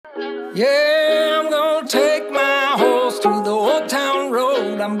Yeah, I'm gonna take my horse to the old town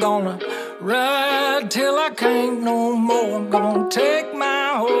road. I'm gonna ride till I can't no more. I'm gonna take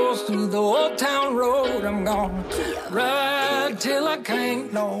my horse to the old town road. I'm gonna ride till I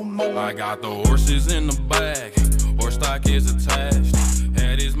can't no more. I got the horses in the back, horse stock is attached.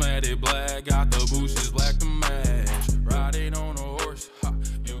 Head is matted black, got the bushes black to match. Riding on a horse, ha,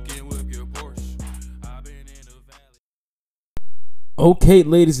 you can whip your Porsche. I've been in the valley. Okay,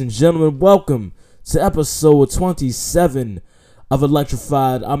 ladies and gentlemen, welcome to episode 27 of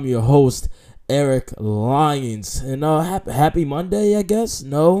Electrified. I'm your host, Eric Lyons, and happy Monday, I guess.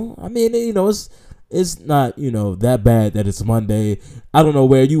 No, I mean, it's not, that bad that it's Monday. I don't know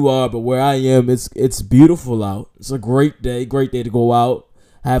where you are, but where I am, it's beautiful out. It's a great day to go out,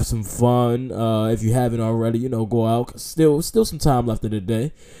 have some fun. If you haven't already, go out. Still some time left in the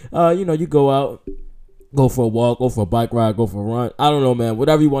day. You go out. Go for a walk, go for a bike ride, go for a run. I don't know, man.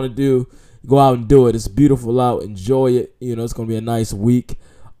 Whatever you want to do, go out and do it. It's beautiful out. Enjoy it. It's going to be a nice week.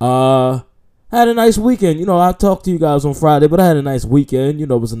 I had a nice weekend. I talked to you guys on Friday, but I had a nice weekend. It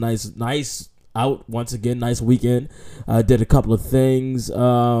was a nice out once again. Nice weekend. I did a couple of things.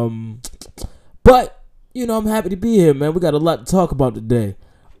 But, I'm happy to be here, man. We got a lot to talk about today.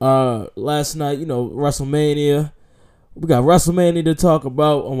 Last night, WrestleMania. We got WrestleMania to talk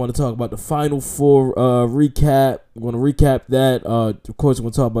about. I want to talk about the Final Four recap. We're going to recap that. Of course, we're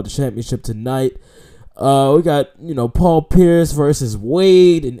going to talk about the championship tonight. We got, Paul Pierce versus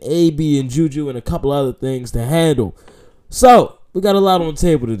Wade and AB and Juju and a couple other things to handle. So, we got a lot on the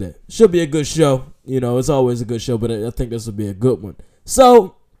table today. Should be a good show. It's always a good show, but I think this will be a good one.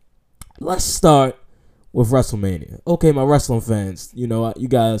 So, let's start with WrestleMania. Okay, my wrestling fans, you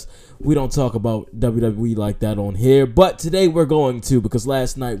guys, we don't talk about WWE like that on here, but today we're going to, because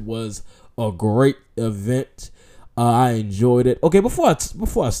last night was a great event. I enjoyed it. Okay, before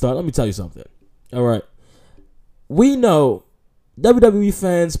I start, let me tell you something. All right, we know, WWE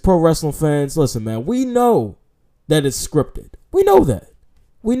fans, pro wrestling fans, listen, man, we know that it's scripted. We know that.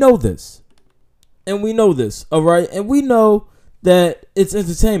 We know this. And we know this, all right? And we know that it's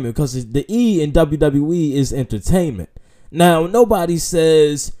entertainment, because the E in WWE is entertainment. Now, nobody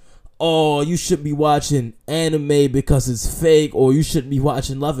says, oh, you shouldn't be watching anime because it's fake, or you shouldn't be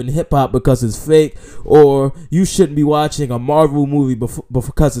watching Love and Hip Hop because it's fake, or you shouldn't be watching a Marvel movie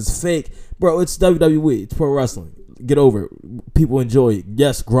because it's fake. Bro, it's WWE. It's pro wrestling. Get over it. People enjoy it.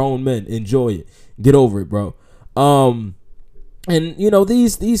 Yes, grown men enjoy it. Get over it, bro. And,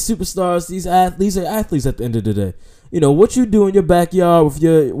 these superstars, these are athletes at the end of the day. What you do in your backyard with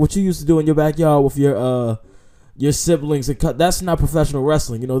what you used to do in your backyard with your siblings, that's not professional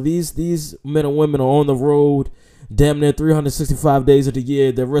wrestling. These men and women are on the road damn near 365 days of the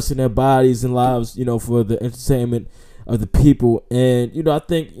year. They're risking their bodies and lives, for the entertainment of the people. And, I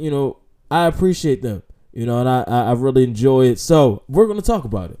think, I appreciate them, and I really enjoy it. So we're going to talk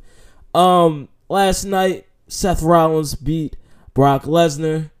about it. Last night, Seth Rollins beat Brock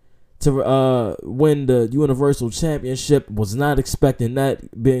Lesnar to win the Universal Championship. Was not expecting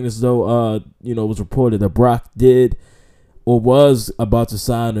that, being as though it was reported that Brock did or was about to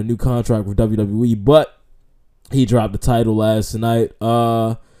sign a new contract with WWE, but he dropped the title last night.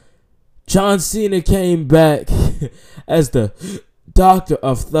 John Cena came back as the Doctor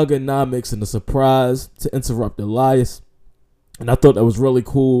of Thugonomics in a surprise to interrupt Elias, and I thought that was really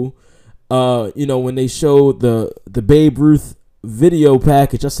cool. When they showed the Babe Ruth video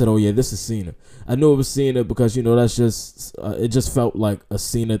package, I said, oh yeah, this is Cena. I knew it was Cena because that's just it just felt like a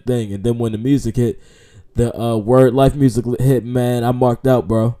Cena thing. And then when the music hit, the Word Life music hit, man, I marked out,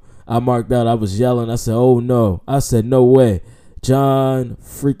 bro. I was yelling. I said, oh no. I said, no way. John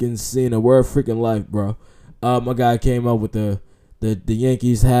freaking Cena, Word freaking Life, bro. My guy came up with the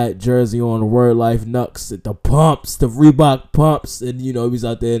Yankees hat, jersey on, the Word Life Nux, the pumps, the Reebok pumps, and he was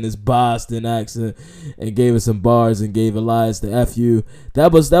out there in his Boston accent and gave us some bars and gave Elias the FU.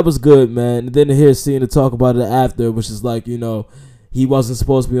 That was good, man. And then to hear Cena talk about it after, which is like, he wasn't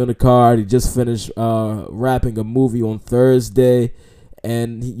supposed to be on the card. He just finished wrapping a movie on Thursday,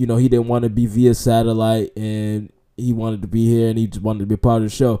 and he didn't want to be via satellite, and he wanted to be here, and he just wanted to be a part of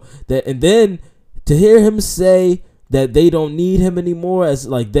the show. And then to hear him say that they don't need him anymore, as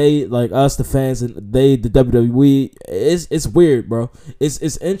like us, the fans, and the WWE, it's weird, bro.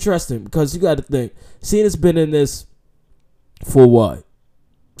 It's interesting because you got to think, Cena's been in this for what,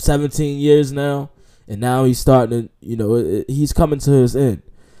 17 years now, and now he's starting to, he's coming to his end,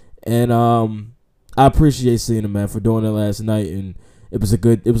 and I appreciate Cena, man, for doing it last night, and it was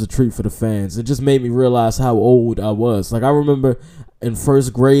a treat for the fans. It just made me realize how old I was. Like, I remember in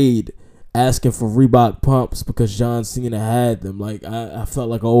first grade, asking for Reebok pumps because John Cena had them. Like, I felt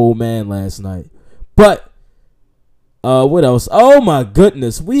like an old man last night. But, what else? Oh my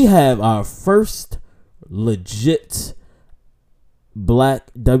goodness. We have our first legit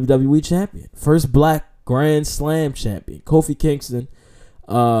black WWE champion. First black Grand Slam champion. Kofi Kingston,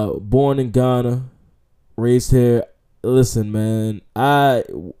 born in Ghana, raised here. Listen, man, I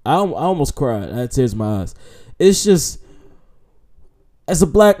almost cried. I had tears in my eyes. It's just, as a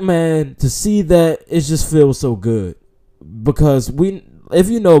black man, to see that, it just feels so good. Because if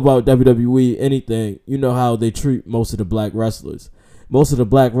you know about WWE, anything, you know how they treat most of the black wrestlers. Most of the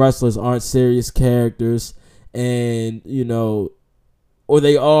black wrestlers aren't serious characters, and, you know, or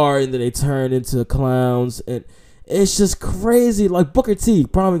they are, and then they turn into clowns, and it's just crazy. Like Booker T,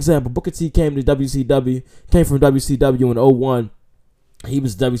 prime example. Booker T came from WCW in 01. He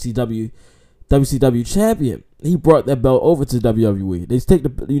was WCW champion. He brought that belt over to WWE. They take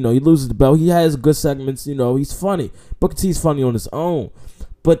he loses the belt. He has good segments, he's funny. Booker T's funny on his own.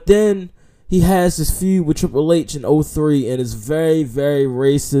 But then he has this feud with Triple H in 03, and it's very, very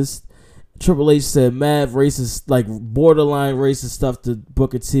racist. Triple H said mad racist, like borderline racist stuff to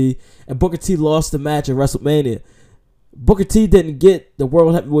Booker T, and Booker T lost the match at WrestleMania. Booker T didn't get the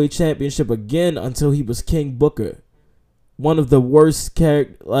World Heavyweight Championship again until he was King Booker. One of the worst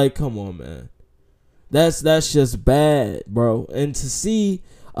characters. Like, come on, man. That's just bad, bro. And to see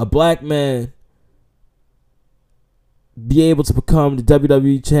a black man be able to become the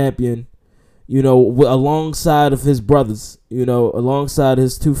WWE champion, alongside of his brothers, alongside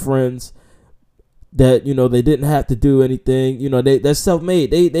his two friends, that, they didn't have to do anything. They're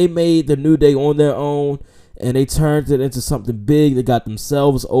self-made. They made the New Day on their own, and they turned it into something big. They got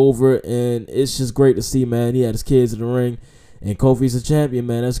themselves over, and it's just great to see, man. He had his kids in the ring, and Kofi's a champion,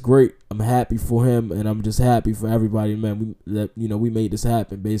 man. That's great. I'm happy for him, and I'm just happy for everybody, man. We made this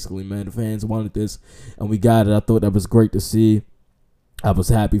happen, basically, man. The fans wanted this, and we got it. I thought that was great to see. I was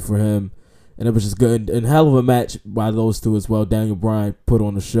happy for him, and it was just good. And hell of a match by those two as well. Daniel Bryan put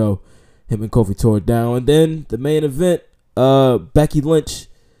on the show. Him and Kofi tore it down. And then the main event, Becky Lynch,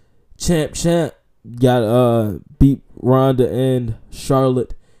 champ, got beat Ronda and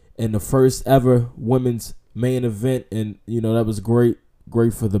Charlotte in the first ever women's main event, and that was great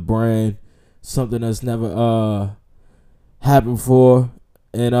for the brand, something that's never happened before,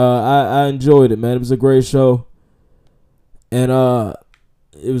 and I enjoyed it, man. It was a great show, and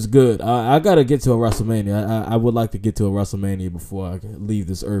it was good. I gotta get to a WrestleMania. I would like to get to a WrestleMania before I leave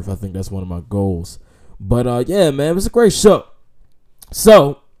this earth. I think that's one of my goals. But yeah, man, it was a great show.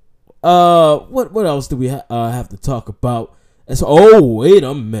 So, what else do we have to talk about? Wait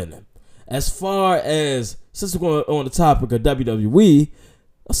a minute. As far as, since we're going on the topic of WWE,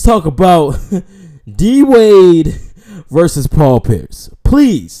 let's talk about D-Wade versus Paul Pierce.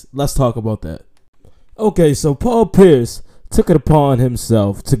 Please, let's talk about that. Okay, so Paul Pierce took it upon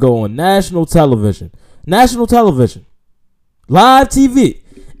himself to go on national television, live TV,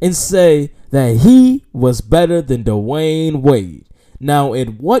 and say that he was better than Dwayne Wade. Now,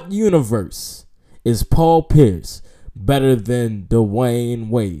 in what universe is Paul Pierce better than Dwayne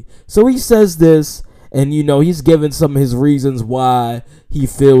Wade? So he says this, and he's given some of his reasons why he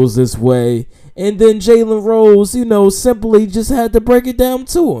feels this way. And then Jalen Rose, simply just had to break it down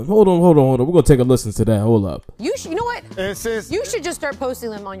to him. Hold on. We're going to take a listen to that. Hold up. You know what? You should just start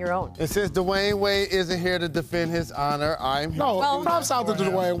posting them on your own. And since Dwayne Wade isn't here to defend his honor, I'm here. No, props out to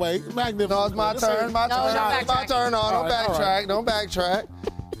Dwayne Wade. Magnificent. No, it's my turn. My turn. Don't backtrack.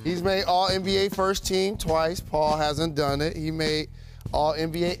 He's made All-NBA first team twice. Paul hasn't done it. He made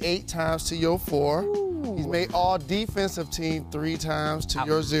All-NBA 8 times to your 4. Ooh. He's made All-Defensive team 3 times to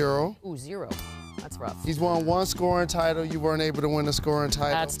your 0. Ooh, 0. That's rough. He's won 1 scoring title. You weren't able to win the scoring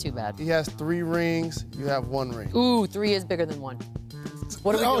title. That's too bad. He has 3 rings. You have 1 ring. Ooh, 3 is bigger than 1.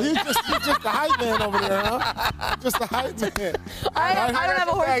 What are we doing? He's just the hype man over there, huh? Just the hype man. I don't have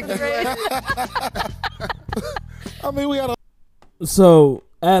a horse to race. I mean, we got a... So,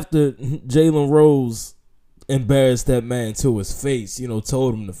 after Jalen Rose embarrassed that man to his face,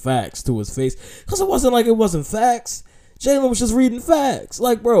 told him the facts to his face, because it wasn't like it wasn't facts. Jalen was just reading facts.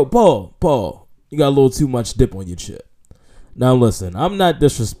 Like, bro, Paul, you got a little too much dip on your chip. Now, listen, I'm not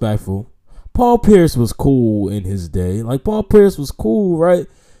disrespectful. Paul Pierce was cool in his day. Like, Paul Pierce was cool, right?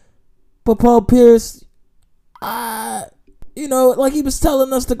 But Paul Pierce, like he was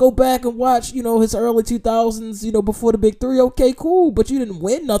telling us to go back and watch, his early 2000s, before the Big 3. Okay, cool. But you didn't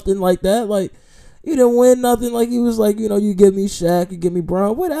win nothing like that. Like, you didn't win nothing. Like, he was like, you give me Shaq, you give me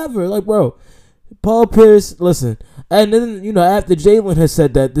Brown, whatever. Like, bro, Paul Pierce, listen. And then, after Jalen had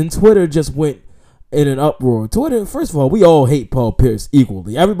said that, then Twitter just went in an uproar. Twitter, first of all, we all hate Paul Pierce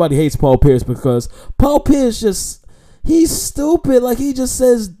equally. Everybody hates Paul Pierce because Paul Pierce he's stupid. Like, he just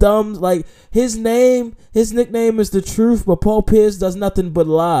says dumb. Like, his nickname is The Truth, but Paul Pierce does nothing but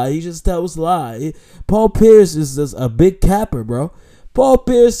lie. He just tells lie. Paul Pierce is just a big capper, bro. Paul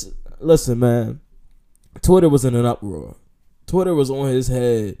Pierce, listen, man. Twitter was in an uproar. Twitter was on his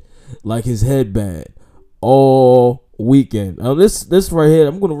head like his headband all weekend. This right here,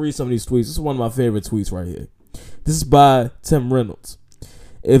 I'm going to read some of these tweets. This is one of my favorite tweets right here. This is by Tim Reynolds.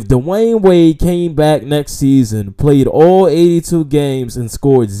 If Dwayne Wade came back next season, played all 82 games, and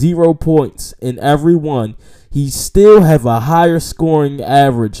scored 0 points in every one, he still have a higher scoring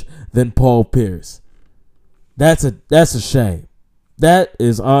average than Paul Pierce. That's a shame. That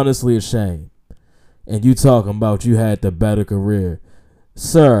is honestly a shame. And you talking about you had the better career.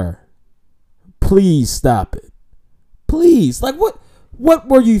 Sir, please stop it. Please. Like, what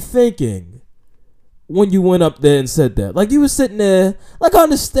were you thinking when you went up there and said that? Like, you were sitting there, like, I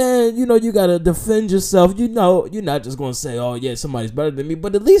understand, you got to defend yourself. You're not just going to say, oh, yeah, somebody's better than me,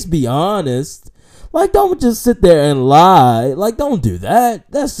 but at least be honest. Like, don't just sit there and lie. Like, don't do that.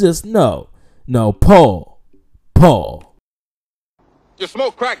 That's just, no, Paul. You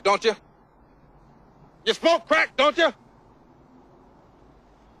smoke crack, don't you? You smoke crack, don't you?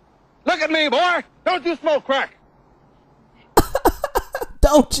 Look at me, boy. Don't you smoke crack?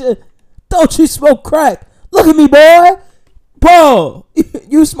 Don't you smoke crack? Look at me, boy. Paul,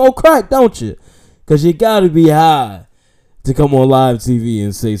 you smoke crack, don't you? Because you got to be high to come on live TV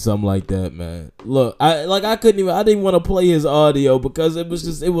and say something like that, man. Look, I didn't want to play his audio because it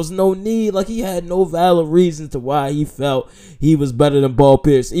was no need. Like, he had no valid reason to why he felt he was better than Paul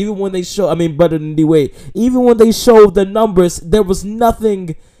Pierce. Even when they better than D-Wade. Even when they showed the numbers, there was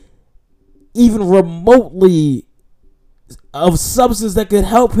nothing even remotely of substance that could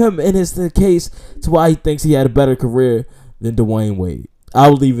help him in the case to why he thinks he had a better career than Dwayne Wade.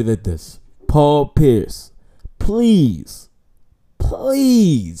 I'll leave it at this. Paul Pierce, please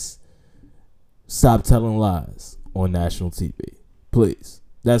stop telling lies on national TV. Please.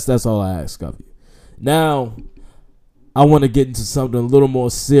 That's all I ask of you. Now, I want to get into something a little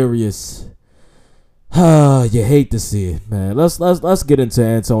more serious. You hate to see it, man. Let's get into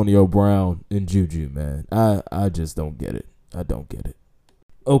Antonio Brown and Juju, man. I just don't get it. I don't get it.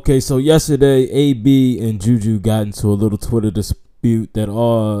 Okay, so yesterday, AB and Juju got into a little Twitter dispute that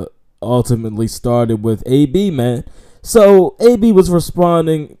ultimately started with AB, man. So AB was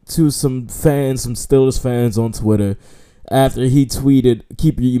responding to some Steelers fans on Twitter after he tweeted,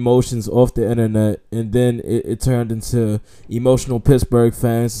 "Keep your emotions off the internet," and then it turned into emotional Pittsburgh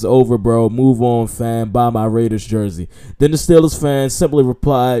fans. It's over, bro. Move on, fan. Buy my Raiders jersey. Then the Steelers fans simply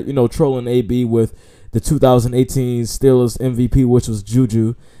replied, trolling AB with the 2018 Steelers MVP, which was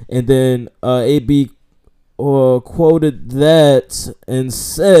Juju. And then AB quoted that and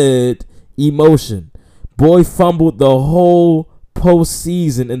said, "Emotion. Boy fumbled the whole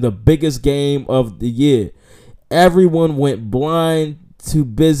postseason in the biggest game of the year. Everyone went blind, too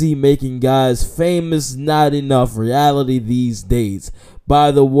busy making guys famous, not enough reality these days.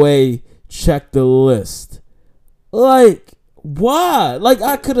 By the way, check the list." Like, why? Like,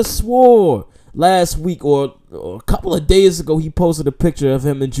 I could have swore last week or a couple of days ago he posted a picture of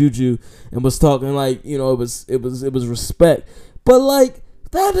him and Juju and was talking like, it was respect. But like,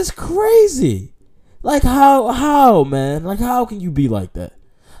 that is crazy. Like, how, man? Like, how can you be like that?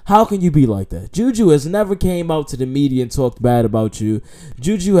 How can you be like that? Juju has never came out to the media and talked bad about you.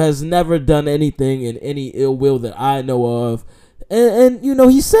 Juju has never done anything in any ill will that I know of. And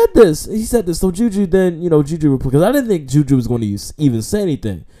he said this. So Juju then, Juju, because I didn't think Juju was going to even say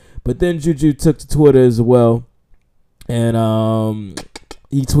anything. But then Juju took to Twitter as well. And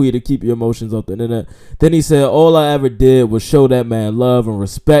he tweeted, "Keep your emotions off the internet." Then he said, "All I ever did was show that man love and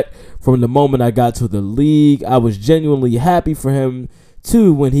respect from the moment I got to the league. I was genuinely happy for him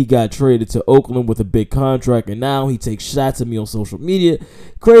too when he got traded to Oakland with a big contract, and now he takes shots at me on social media.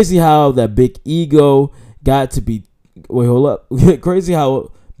 Crazy how that big ego got to be. Wait, hold up. Crazy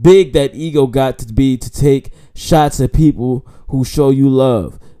how big that ego got to be to take shots at people who show you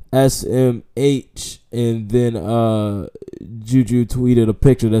love. SMH." And then Juju tweeted a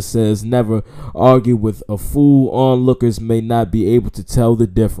picture that says, "Never argue with a fool. Onlookers may not be able to tell the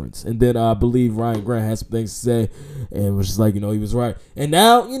difference." And then I believe Ryan Grant had some things to say and was just like, he was right. And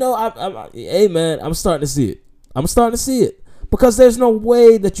now, hey, man, I'm starting to see it. I'm starting to see it. Because there's no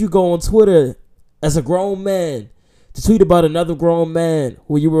way that you go on Twitter as a grown man to tweet about another grown man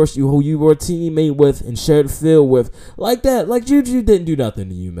who you were a teammate with and shared the field with like that. Like, Juju didn't do nothing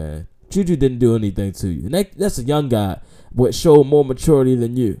to you, man. Juju didn't do anything to you. And that's a young guy, but showed more maturity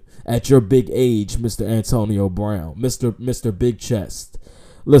than you. at your big age, Mr. Antonio Brown, Mr. Big Chest.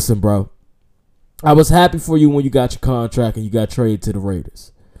 Listen, bro, I was happy for you when you got your contract and you got traded to the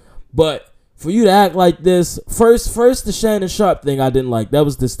Raiders. But for you to act like this, first the Shannon Sharp thing I didn't like. That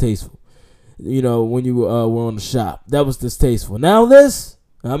was distasteful. You know, when you were on the shop, that was distasteful. Now this,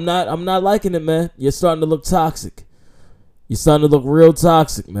 I'm not liking it, man. You're starting to look toxic. You're starting to look real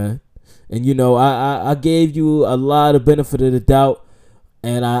toxic, man. And you know, I gave you a lot of benefit of the doubt,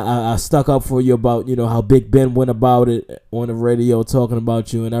 and I stuck up for you about, you know, how Big Ben went about it on the radio talking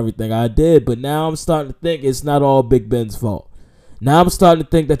about you and everything. I did, but now I'm starting to think it's not all Big Ben's fault. Now I'm starting to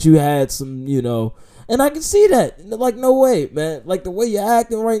think that you had some, you know, and I can see that. Like, no way, man. Like, the way you're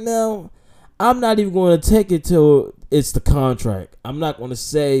acting right now, I'm not even going to take it till it's the contract. I'm not going to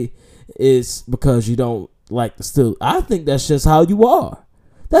say it's because you don't like the still. I think that's just how you are.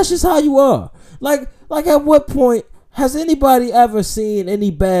 That's just how you are. Like at what point has anybody ever seen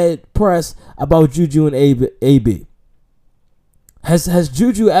any bad press about Juju and AB? Has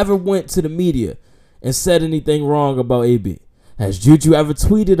Juju ever went to the media and said anything wrong about AB? Has Juju ever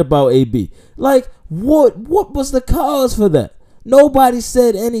tweeted about AB? Like, what was the cause for that? Nobody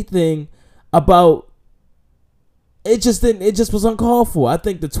said anything about it. Just was uncalled for. I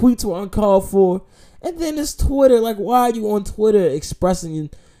think the tweets were uncalled for. And then it's Twitter. Like, why are you on Twitter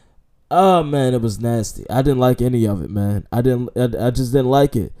expressing? Oh man, it was nasty. I didn't like any of it, man. I just didn't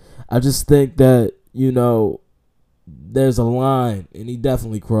like it. I just think that, you know, there's a line, and he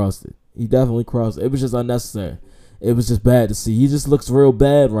definitely crossed it. It was just unnecessary. It was just bad to see. He just looks real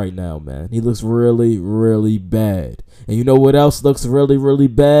bad right now, man. He looks really, really bad. And you know what else looks really, really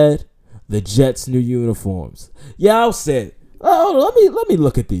bad? The Jets' new uniforms. Yeah, I'll say it. Oh, let me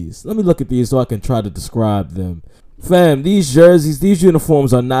look at these. Let me look at these so I can try to describe them. Fam, these jerseys, these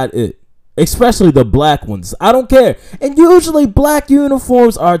uniforms are not it. Especially the black ones. I don't care. And usually black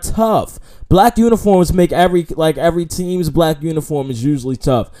uniforms are tough. Black uniforms make every team's black uniform is usually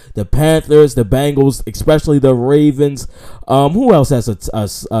tough. The Panthers, the Bengals, especially the Ravens. Who else has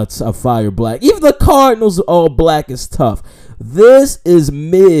a fire black? Even the Cardinals all black is tough. This is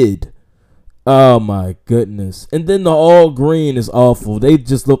mid. Oh my goodness. And then the all green is awful. They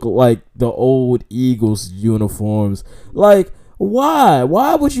just look like the old Eagles uniforms. Like, why?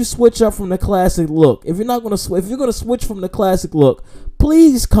 Why would you switch up from the classic look? If you're gonna switch from the classic look,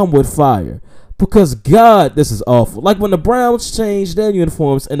 please come with fire. Because God, this is awful. Like when the Browns changed their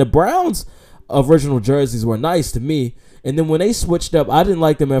uniforms, and the Browns' original jerseys were nice to me, and then when they switched up, I didn't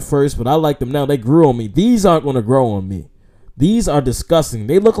like them at first, but I like them now. They grew on me. These aren't gonna grow on me. These are disgusting.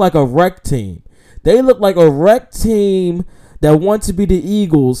 They look like a wreck team. They look like a wreck team that want to be the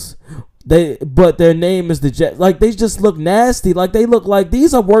Eagles. But their name is the Jets. Like, they just look nasty. Like, they look like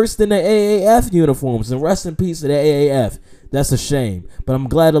these are worse than the AAF uniforms. And rest in peace to the AAF. That's a shame. But I'm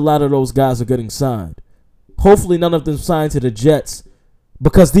glad a lot of those guys are getting signed. Hopefully none of them signed to the Jets,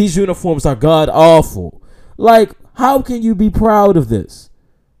 because these uniforms are god awful. Like, how can you be proud of this?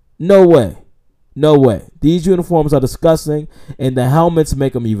 No way. No way. These uniforms are disgusting, and the helmets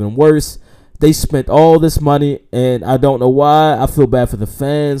make them even worse. They spent all this money, and I don't know why. I feel bad for the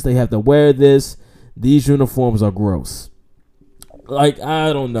fans. They have to wear this. These uniforms are gross. Like,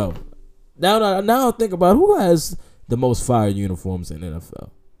 I don't know. Now I think about who has the most fire uniforms in the NFL.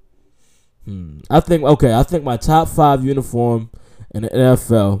 I think my top 5 uniform in the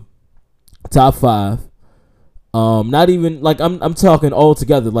NFL, top 5. Not even like I'm talking all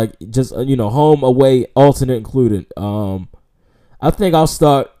together, like just home, away, alternate included. I think I'll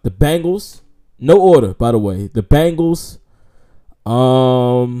start the Bengals. No order, by the way. The Bengals.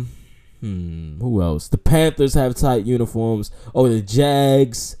 Who else? The Panthers have tight uniforms. Oh, the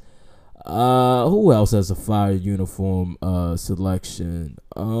Jags. Who else has a fire uniform selection?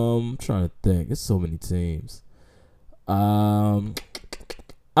 I'm trying to think. It's so many teams. The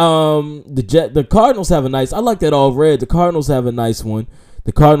Cardinals have a nice. I like that all red. The Cardinals have a nice one.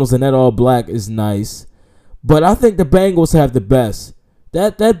 The Cardinals and that all black is nice. But I think the Bengals have the best.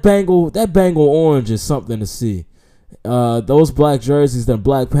 That Bengal orange is something to see. Those black jerseys, the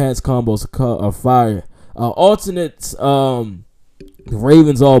black pants combos are fire. Alternates, the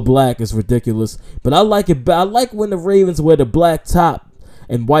Ravens all black is ridiculous. But I like it. I like when the Ravens wear the black top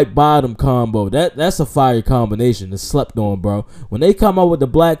and white bottom combo. That's a fire combination. It's slept on, bro. When they come out with the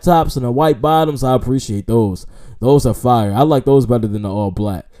black tops and the white bottoms, I appreciate those. Those are fire. I like those better than the all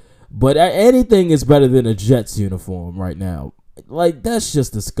black. But anything is better than a Jets uniform right now. Like, that's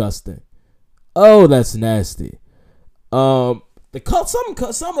just disgusting. Oh, that's nasty. Some of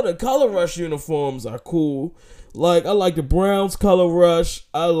the Color Rush uniforms are cool. Like, I like the Browns Color Rush.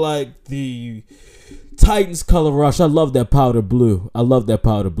 I like the Titans color rush. I love that powder blue.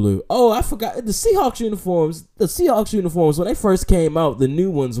 Oh, I forgot the Seahawks uniforms. The Seahawks uniforms, when they first came out, the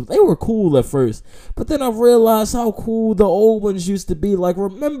new ones, they were cool at first. But then I realized how cool the old ones used to be. Like,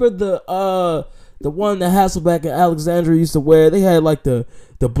 remember the one that Hasselbeck and Alexandra used to wear? They had like the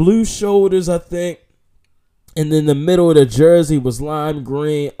blue shoulders, I think. And then the middle of the jersey was lime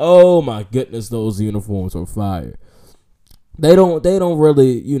green. Oh my goodness, those uniforms were fire. They don't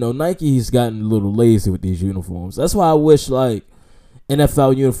really, Nike's gotten a little lazy with these uniforms. That's why I wish like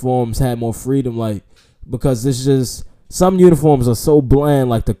NFL uniforms had more freedom, like, because it's just some uniforms are so bland,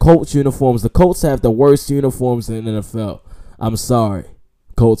 like the Colts uniforms. The Colts have the worst uniforms in the NFL. I'm sorry,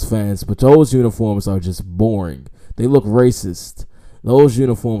 Colts fans, but those uniforms are just boring. They look racist. Those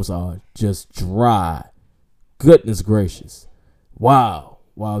uniforms are just dry. Goodness gracious. Wow,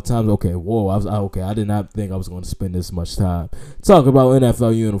 times, okay, whoa, I did not think I was going to spend this much time talking about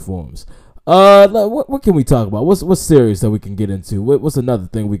NFL uniforms. What can we talk about? What's serious that we can get into? What's another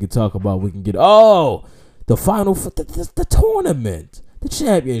thing we can talk about? The final, the tournament, the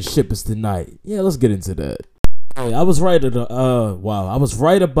championship is tonight. Yeah, let's get into that. I was right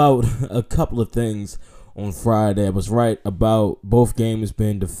about a couple of things on Friday. I was right about both games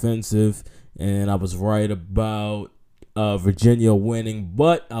being defensive, and I was right about Virginia winning,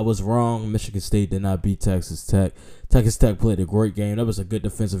 but I was wrong. Michigan State did not beat Texas Tech. Texas Tech played a great game. That was a good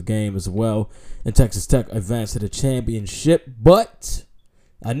defensive game as well, and Texas Tech advanced to the championship, but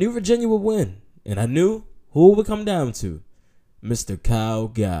I knew Virginia would win, and I knew who it would come down to. Mr. Kyle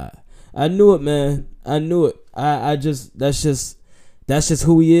Guy. I knew it, man. I knew it. That's just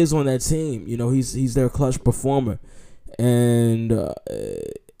who he is on that team. He's their clutch performer. And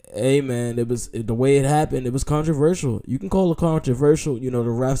hey, man, it was the way it happened. It was controversial. You can call it controversial. The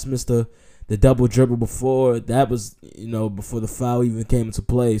refs missed the double dribble before. That was, before the foul even came into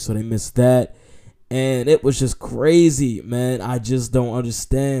play. So they missed that. And it was just crazy, man. I just don't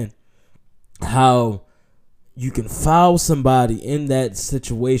understand how you can foul somebody in that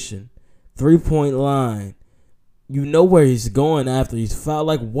situation. 3-point line. You know where he's going after he's fouled.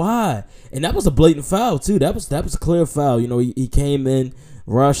 Like, why? And that was a blatant foul, too. That was a clear foul. He came in,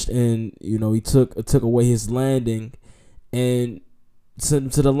 rushed, and he took away his landing and sent him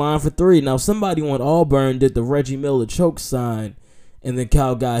to the line for three. Now somebody on Auburn did the Reggie Miller choke sign, and then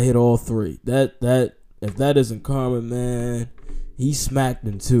Cal Guy hit all three. That if that isn't karma, man, he smacked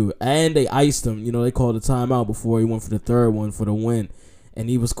him too. And they iced him. They called a timeout before he went for the third one for the win, and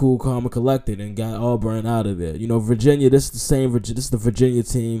he was cool, calm, and collected, and got Auburn out of there. Virginia. This is the Virginia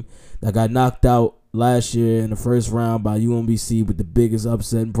team that got knocked out last year in the first round by UMBC with the biggest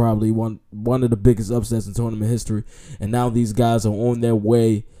upset, and probably one of the biggest upsets in tournament history. And now these guys are on their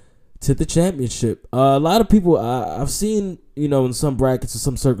way to the championship. A lot of people I've seen, in some brackets or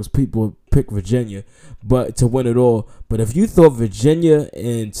some circles, people pick Virginia, but to win it all. But if you thought Virginia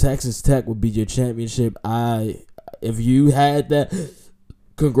and Texas Tech would be your championship, if you had that,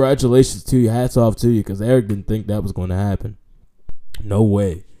 congratulations to you, hats off to you, because Eric didn't think that was going to happen. No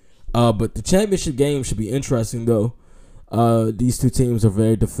way. But the championship game should be interesting, though. These two teams are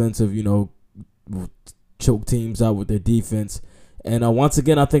very defensive, choke teams out with their defense. And once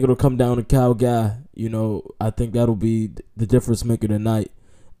again, I think it'll come down to Cal Guy. I think that'll be the difference maker tonight.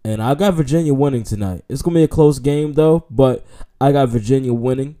 And I got Virginia winning tonight. It's going to be a close game, though, but I got Virginia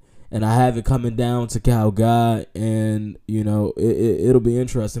winning. And I have it coming down to Cal Guy, and it'll be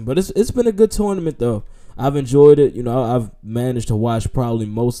interesting. But it's been a good tournament, though. I've enjoyed it. I've managed to watch probably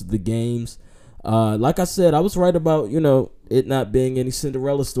most of the games. Like I said, I was right about it not being any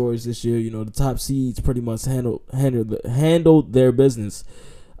Cinderella stories this year. The top seeds pretty much handled their business.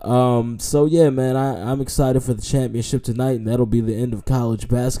 So yeah, man, I'm excited for the championship tonight, and that'll be the end of college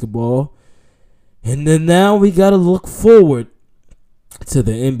basketball. And then now we gotta look forward to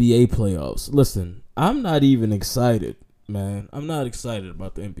the NBA playoffs. Listen, I'm not even excited, man. I'm not excited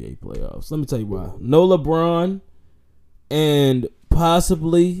about the NBA playoffs. Let me tell you why. No LeBron and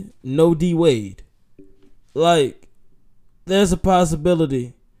possibly no D Wade. Like, there's a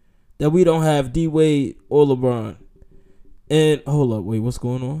possibility that we don't have D Wade or LeBron. And hold up, wait, what's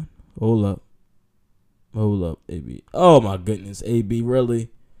going on? Hold up, AB. Oh my goodness, AB, really,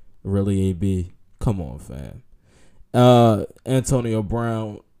 AB. Come on, fam. Antonio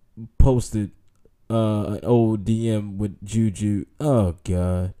Brown posted an old DM with Juju. Oh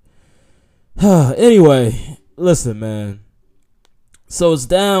God. Anyway, listen, man. So it's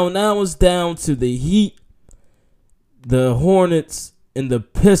down to the Heat, the Hornets, and the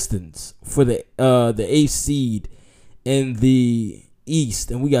Pistons for the 8th seed in the East,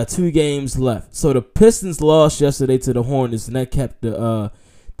 and we got 2 games left. So the Pistons lost yesterday to the Hornets, and that kept the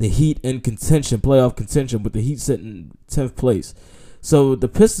the Heat in contention, playoff contention, with the Heat sitting 10th place. So the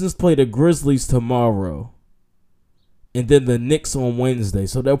Pistons play the Grizzlies tomorrow, and then the Knicks on Wednesday.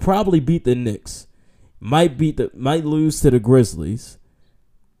 So they'll probably beat the Knicks. Might lose to the Grizzlies,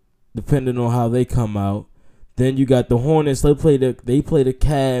 depending on how they come out. Then you got the Hornets. They play the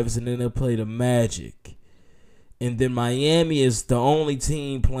Cavs, and then they'll play the Magic. And then Miami is the only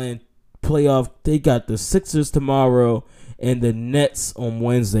team playing playoff. They got the Sixers tomorrow and the Nets on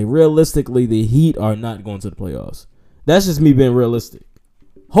Wednesday. Realistically, the Heat are not going to the playoffs. That's just me being realistic.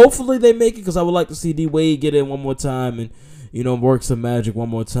 Hopefully they make it, because I would like to see D Wade get in one more time and, work some magic one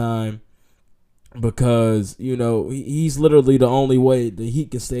more time. Because, he's literally the only way the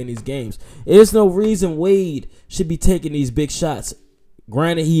Heat can stay in these games. There's no reason Wade should be taking these big shots.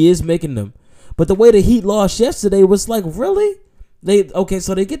 Granted, he is making them. But the way the Heat lost yesterday was like, really?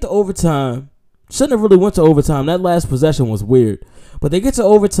 So they get to overtime. Shouldn't have really went to overtime. That last possession was weird. But they get to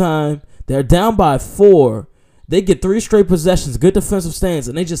overtime. They're down by 4. They get 3 straight possessions, good defensive stance,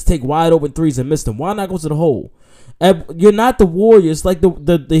 and they just take wide open threes and miss them. Why not go to the hole? And you're not the Warriors. Like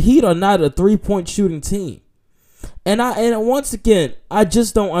the Heat are not a 3-point shooting team. And once again, I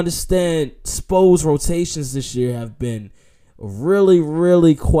just don't understand. Spo's rotations this year have been really,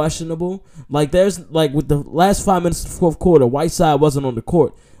 really questionable. Like with the last 5 minutes of the fourth quarter, Whiteside wasn't on the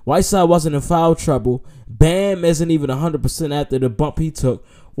court. Whiteside wasn't in foul trouble. Bam isn't even 100% after the bump he took.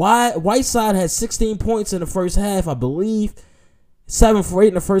 Whiteside had 16 points in the first half, I believe. 7 for 8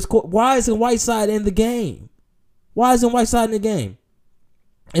 in the first quarter. Why isn't Whiteside in the game?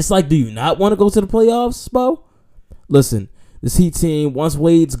 It's like, do you not want to go to the playoffs, Spo? Listen, this Heat team, once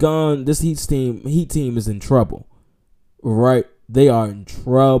Wade's gone, this Heat team is in trouble. Right? They are in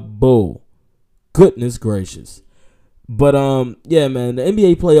trouble. Goodness gracious. But yeah, man, the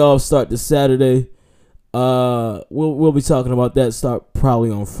NBA playoffs start this Saturday. We'll be talking about that. Start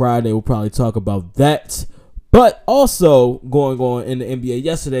probably on Friday. We'll probably talk about that. But also going on in the NBA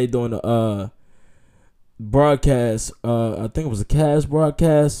yesterday during the broadcast, I think it was a Cavs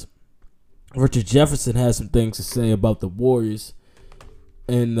broadcast. Richard Jefferson had some things to say about the Warriors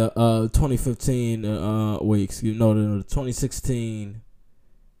in the 2015. The 2016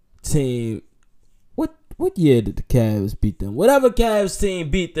 team. What year did the Cavs beat them? Whatever Cavs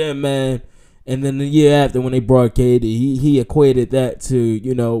team beat them, man. And then the year after, when they brought KD, he equated that to,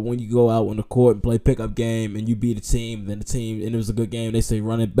 when you go out on the court and play pickup game and you beat a team, then the team, and it was a good game, they say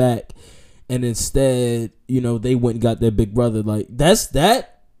run it back. And instead, they went and got their big brother. Like,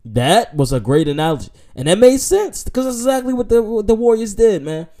 that was a great analogy. And that made sense, because that's exactly what the Warriors did,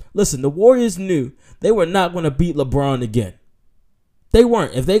 man. Listen, the Warriors knew they were not going to beat LeBron again. They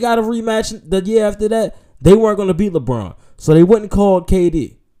weren't. If they got a rematch the year after that, they weren't going to beat LeBron. So they wouldn't call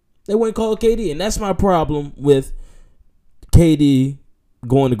KD. And that's my problem with KD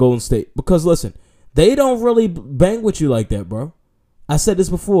going to Golden State. Because, listen, they don't really bang with you like that, bro. I said this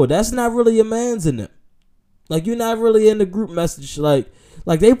before. That's not really your mans in them. Like, you're not really in the group message. Like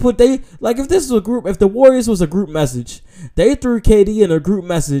if the Warriors was a group message, they threw KD in a group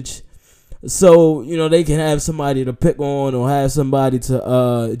message so, they can have somebody to pick on or have somebody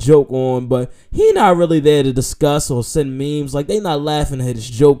to joke on, but he not really there to discuss or send memes. Like, they not laughing at his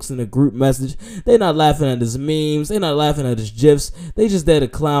jokes in the group message. They not laughing at his memes. They not laughing at his gifs. They just there to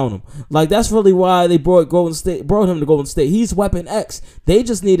clown him. Like, that's really why they brought him to Golden State. He's Weapon X. They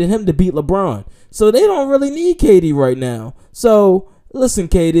just needed him to beat LeBron. So they don't really need KD right now. So, listen,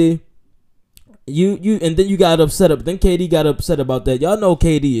 KD. And then you got upset. Then KD got upset about that. Y'all know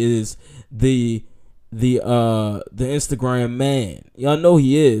KD is the Instagram man. Y'all know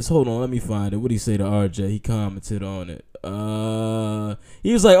he is. Hold on, let me find it. What did he say to RJ? He commented on it.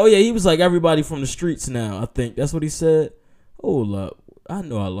 He was like, oh yeah, he was like, everybody from the streets now. I think that's what he said. Hold up. I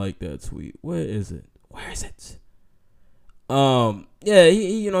know I like that tweet. Where is it? Yeah,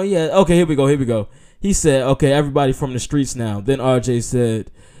 okay, here we go. He said, okay, everybody from the streets now. Then RJ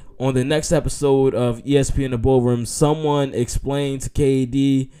said, on the next episode of ESPN The Ballroom, someone explained to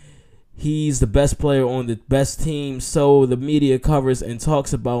KD he's the best player on the best team, so the media covers and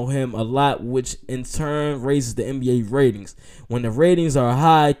talks about him a lot, which in turn raises the NBA ratings. When the ratings are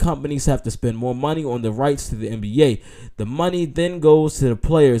high, companies have to spend more money on the rights to the NBA. The money then goes to the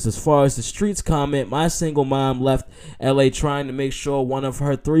players. As far as the streets comment, my single mom left LA trying to make sure one of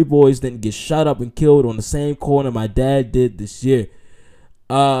her 3 boys didn't get shot up and killed on the same corner my dad did this year.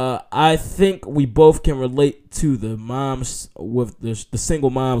 I think we both can relate to the moms with the single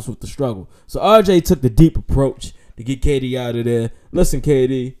moms with the struggle. So RJ took the deep approach to get KD out of there. Listen,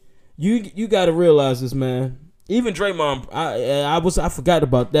 KD, you got to realize this, man. Even Draymond, I forgot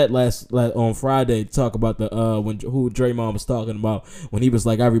about that last on Friday to talk about the who Draymond was talking about when he was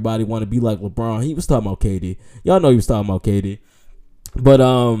like everybody want to be like LeBron. He was talking about KD. Y'all know he was talking about KD. But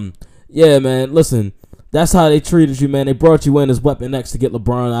yeah, man. Listen, that's how they treated you, man. They brought you in as Weapon X to get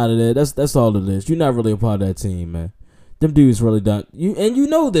LeBron out of there. That's all it is. You're not really a part of that team, man. Them dudes really done. You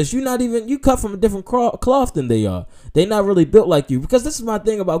know this. You cut from a different cloth than they are. They not really built like you. Because this is my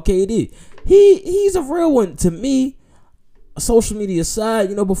thing about KD. He's a real one to me. Social media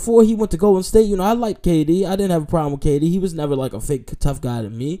aside, before he went to Golden State, I liked KD. I didn't have a problem with KD. He was never like a fake tough guy to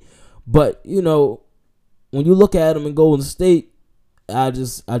me. But when you look at him in Golden State, I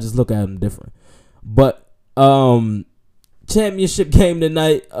just look at him different. But championship game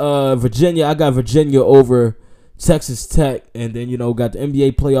tonight, Virginia. I got Virginia over Texas Tech, and then got the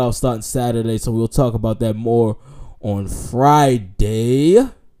NBA playoffs starting Saturday, so we'll talk about that more on Friday.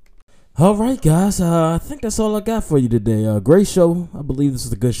 All right, guys, I think that's all I got for you today. Great show. I believe this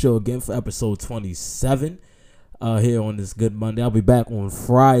is a good show again for episode 27 here on this good Monday. I'll be back on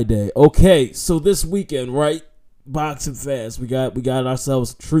Friday. Okay, so this weekend, right, boxing fans, we got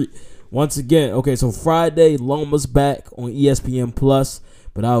ourselves a treat once again. Okay, so Friday, Loma's back on ESPN Plus.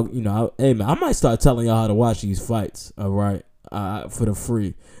 But hey man, I might start telling y'all how to watch these fights, all right, for the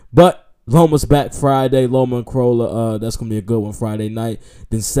free. But Loma's back Friday, Loma and Crolla, that's going to be a good one Friday night.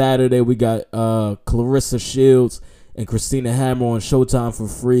 Then Saturday, we got Clarissa Shields and Christina Hammer on Showtime for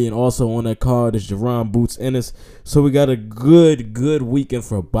free. And also on that card is Jerron Boots Ennis. So we got a good weekend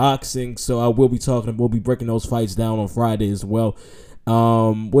for boxing. So we'll be breaking those fights down on Friday as well.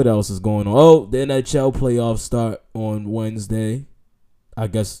 What else is going on? Oh, the NHL playoffs start on Wednesday. I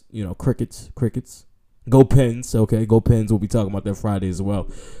guess, crickets. Go Pens, okay. Go Pens. We'll be talking about that Friday as well.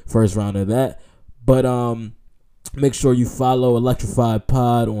 First round of that. But make sure you follow Electrified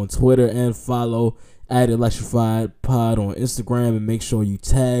Pod on Twitter and follow @Electrified Pod on Instagram, and make sure you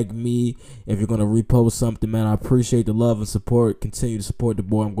tag me if you're going to repost something, man. I appreciate the love and support. Continue to support the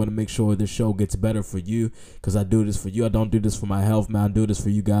boy. I'm going to make sure this show gets better for you because I do this for you. I don't do this for my health, man. I do this for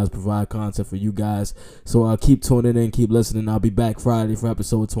you guys, provide content for you guys. So keep tuning in, keep listening. I'll be back Friday for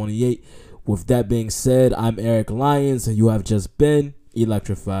episode 28. With that being said, I'm Eric Lyons, and you have just been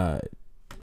electrified.